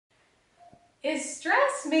Is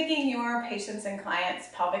stress making your patients and clients'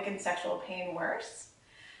 pelvic and sexual pain worse?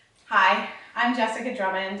 Hi, I'm Jessica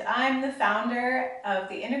Drummond. I'm the founder of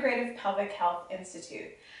the Integrative Pelvic Health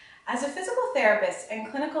Institute. As a physical therapist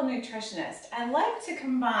and clinical nutritionist, I like to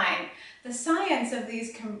combine the science of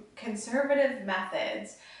these conservative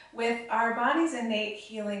methods with our body's innate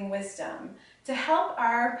healing wisdom to help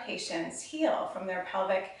our patients heal from their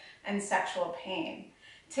pelvic and sexual pain.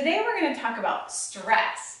 Today we're going to talk about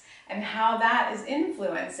stress and how that is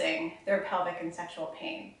influencing their pelvic and sexual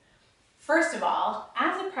pain. First of all,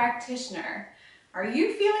 as a practitioner, are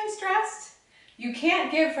you feeling stressed? You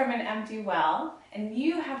can't give from an empty well, and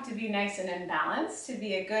you have to be nice and in balance to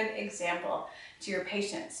be a good example to your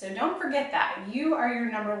patients. So don't forget that. You are your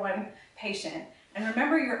number one patient, and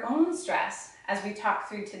remember your own stress as we talk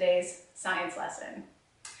through today's science lesson.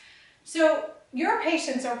 So your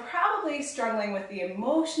patients are probably struggling with the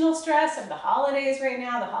emotional stress of the holidays right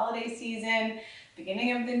now, the holiday season,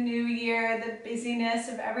 beginning of the new year, the busyness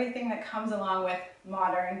of everything that comes along with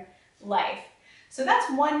modern life. So that's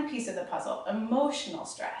one piece of the puzzle, emotional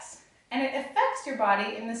stress. And it affects your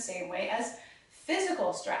body in the same way as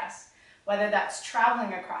physical stress, whether that's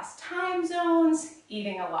traveling across time zones,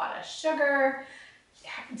 eating a lot of sugar,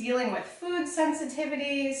 dealing with food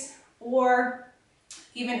sensitivities, or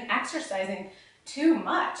even exercising too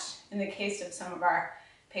much in the case of some of our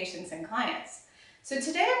patients and clients. So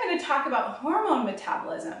today I'm going to talk about hormone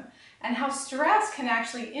metabolism and how stress can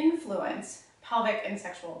actually influence pelvic and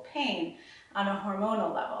sexual pain on a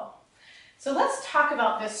hormonal level. So let's talk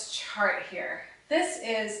about this chart here. This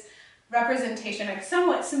is representation, a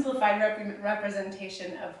somewhat simplified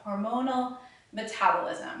representation of hormonal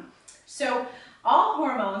metabolism. So all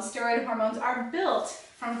hormones, steroid hormones, are built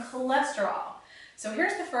from cholesterol. So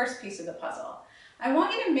here's the first piece of the puzzle. I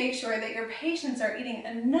want you to make sure that your patients are eating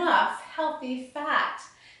enough healthy fat.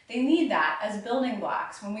 They need that as building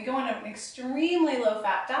blocks. When we go on an extremely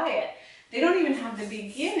low-fat diet, they don't even have the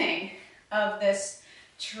beginning of this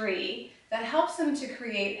tree that helps them to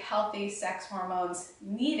create healthy sex hormones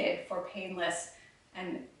needed for painless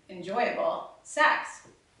and enjoyable sex.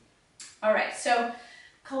 All right, so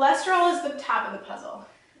cholesterol is the top of the puzzle,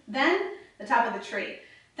 then the top of the tree.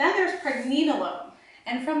 Then there's pregnenolone,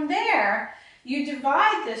 and from there, you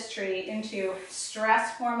divide this tree into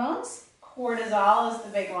stress hormones, cortisol is the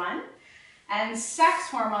big one, and sex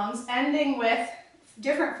hormones ending with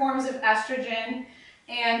different forms of estrogen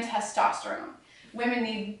and testosterone. Women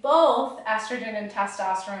need both estrogen and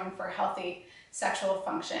testosterone for healthy sexual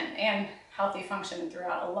function and healthy function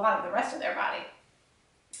throughout a lot of the rest of their body.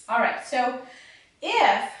 All right, so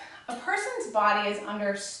if a person's body is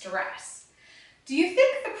under stress, do you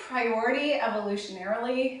think the priority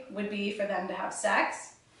evolutionarily would be for them to have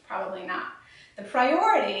sex? Probably not. The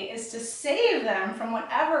priority is to save them from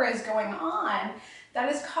whatever is going on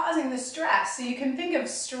that is causing the stress. So you can think of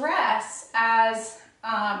stress as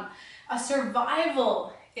a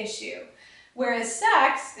survival issue, whereas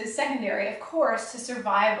sex is secondary, of course, to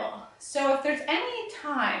survival. So if there's any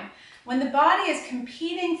time when the body is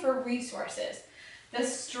competing for resources, the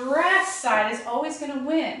stress side is always going to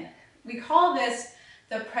win. We call this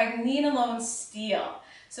the pregnenolone steal.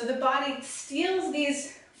 So the body steals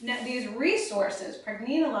these resources,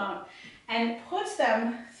 pregnenolone, and puts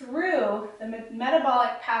them through the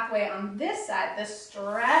metabolic pathway on this side, the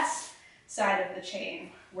stress side of the chain,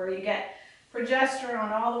 where you get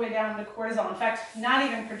progesterone all the way down to cortisol. In fact, not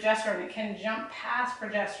even progesterone, it can jump past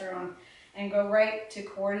progesterone and go right to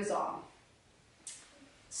cortisol.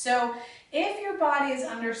 So if your body is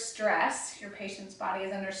under stress, your patient's body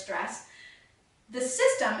is under stress, the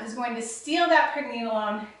system is going to steal that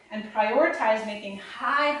pregnenolone and prioritize making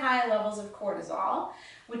high levels of cortisol,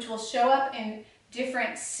 which will show up in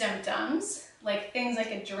different symptoms, like things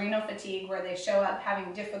like adrenal fatigue, where they show up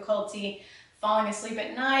having difficulty falling asleep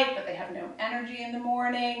at night, but they have no energy in the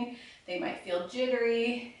morning. They might feel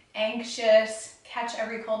jittery, anxious, catch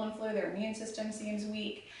every cold and flu, their immune system seems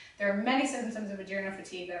weak. There are many symptoms of adrenal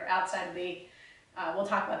fatigue that are outside of the, we'll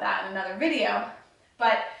talk about that in another video,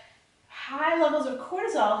 but high levels of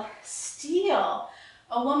cortisol steal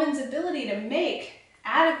a woman's ability to make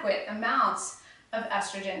adequate amounts of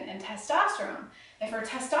estrogen and testosterone. If her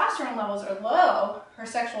testosterone levels are low, her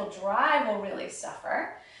sexual drive will really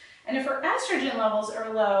suffer. And if her estrogen levels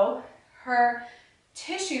are low, her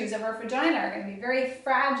tissues of her vagina are going to be very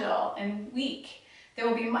fragile and weak. There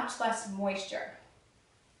will be much less moisture.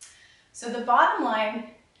 So the bottom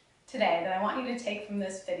line today that I want you to take from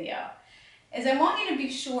this video is I want you to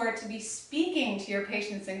be sure to be speaking to your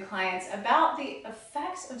patients and clients about the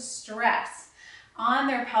effects of stress on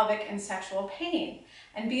their pelvic and sexual pain,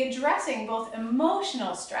 and be addressing both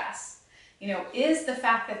emotional stress, Is the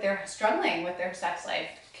fact that they're struggling with their sex life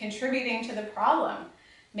contributing to the problem,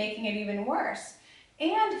 making it even worse?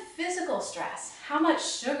 And physical stress. How much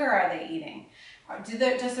sugar are they eating?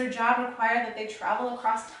 Does their job require that they travel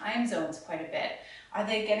across time zones quite a bit? Are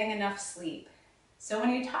they getting enough sleep? So when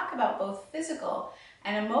you talk about both physical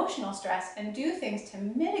and emotional stress and do things to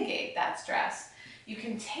mitigate that stress, you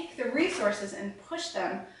can take the resources and push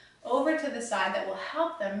them over to the side that will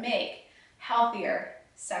help them make healthier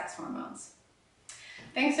sex hormones.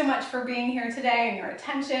 Thanks so much for being here today and your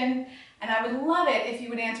attention. And I would love it if you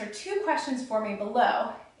would answer 2 questions for me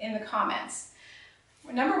below in the comments.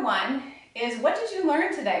 Number 1 is, what did you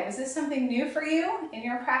learn today? Was this something new for you in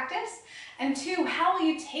your practice? And 2, how will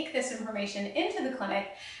you take this information into the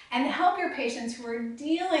clinic and help your patients who are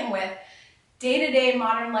dealing with day-to-day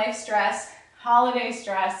modern life stress, holiday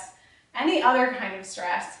stress, any other kind of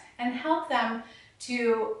stress, and help them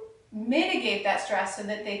to mitigate that stress so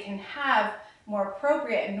that they can have more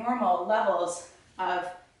appropriate and normal levels of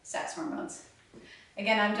sex hormones.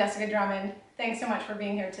 Again, I'm Jessica Drummond. Thanks so much for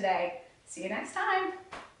being here today. See you next time.